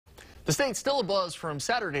The state's still abuzz from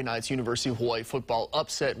Saturday night's University of Hawaii football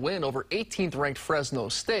upset win over 18th-ranked Fresno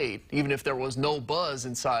State, even if there was no buzz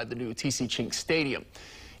inside the new T.C. Ching Stadium.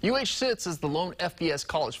 UH sits as the lone FBS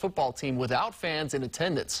college football team without fans in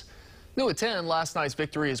attendance. New at 10, last night's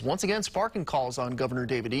victory is once again sparking calls on Governor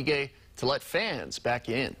David Ige to let fans back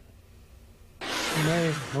in.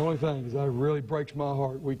 Man, the only thing is that really breaks my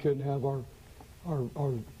heart. We couldn't have our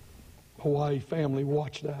Hawaii family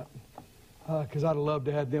watch that. Because I'd have loved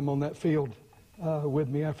to have them on that field with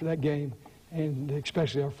me after that game, and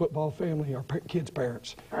especially our football family, our kids'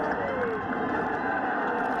 parents.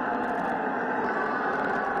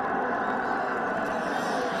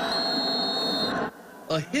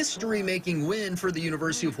 A history-making win for the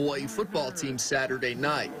University of Hawaii football team Saturday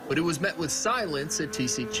night, but it was met with silence at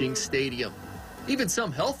T.C. Ching Stadium. Even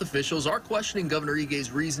some health officials are questioning Governor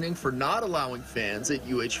Ige's reasoning for not allowing fans at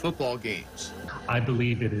UH football games. I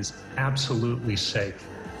believe it is absolutely safe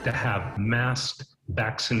to have masked,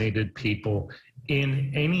 vaccinated people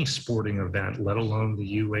in any sporting event, let alone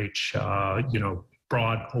the UH,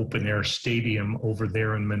 broad open-air stadium over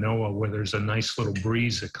there in Manoa, where there's a nice little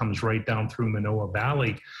breeze that comes right down through Manoa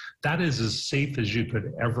Valley. That is as safe as you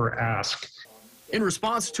could ever ask. In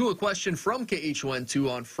response to a question from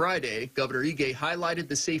KHON2 on Friday, Governor Ige highlighted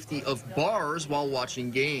the safety of bars while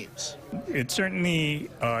watching games. It certainly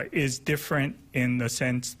is different in the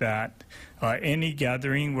sense that any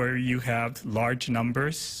gathering where you have large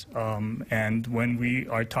numbers, and when we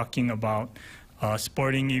are talking about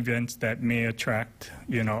sporting events that may attract,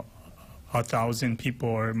 1,000 people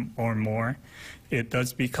or more, it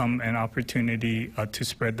does become an opportunity to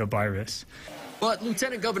spread the virus. But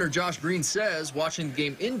Lieutenant Governor Josh Green says watching the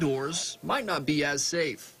game indoors might not be as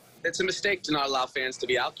safe. It's a mistake to not allow fans to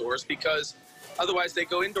be outdoors, because otherwise they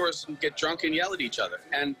go indoors and get drunk and yell at each other.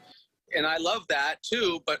 And I love that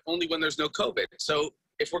too, but only when there's no COVID. So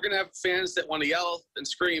if we're going to have fans that want to yell and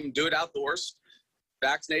scream, do it outdoors,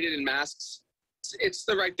 vaccinated in masks. It's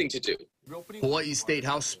the right thing to do. Hawaii State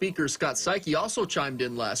House Speaker Scott Saiki also chimed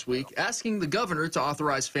in last week, asking the governor to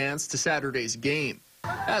authorize fans to Saturday's game.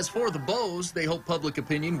 As for the Bows, they hope public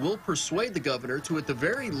opinion will persuade the governor to, at the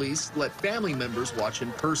very least, let family members watch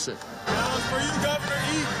in person. Challenge for you, Governor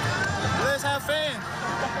E. Let's have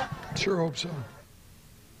fans. Sure hope so.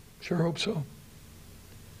 Sure hope so.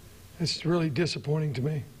 It's really disappointing to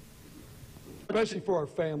me, especially for our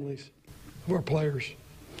families, of our players.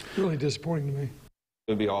 Really disappointing to me.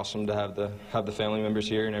 It would be awesome to have the family members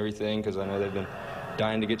here and everything, because I know they've been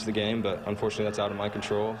dying to get to the game, but unfortunately that's out of my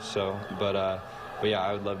control. So, but yeah,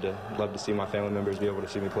 I would love to see my family members be able to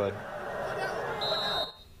see me play.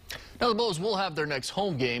 Now the Bows will have their next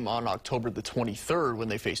home game on October the 23rd when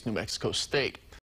they face New Mexico State.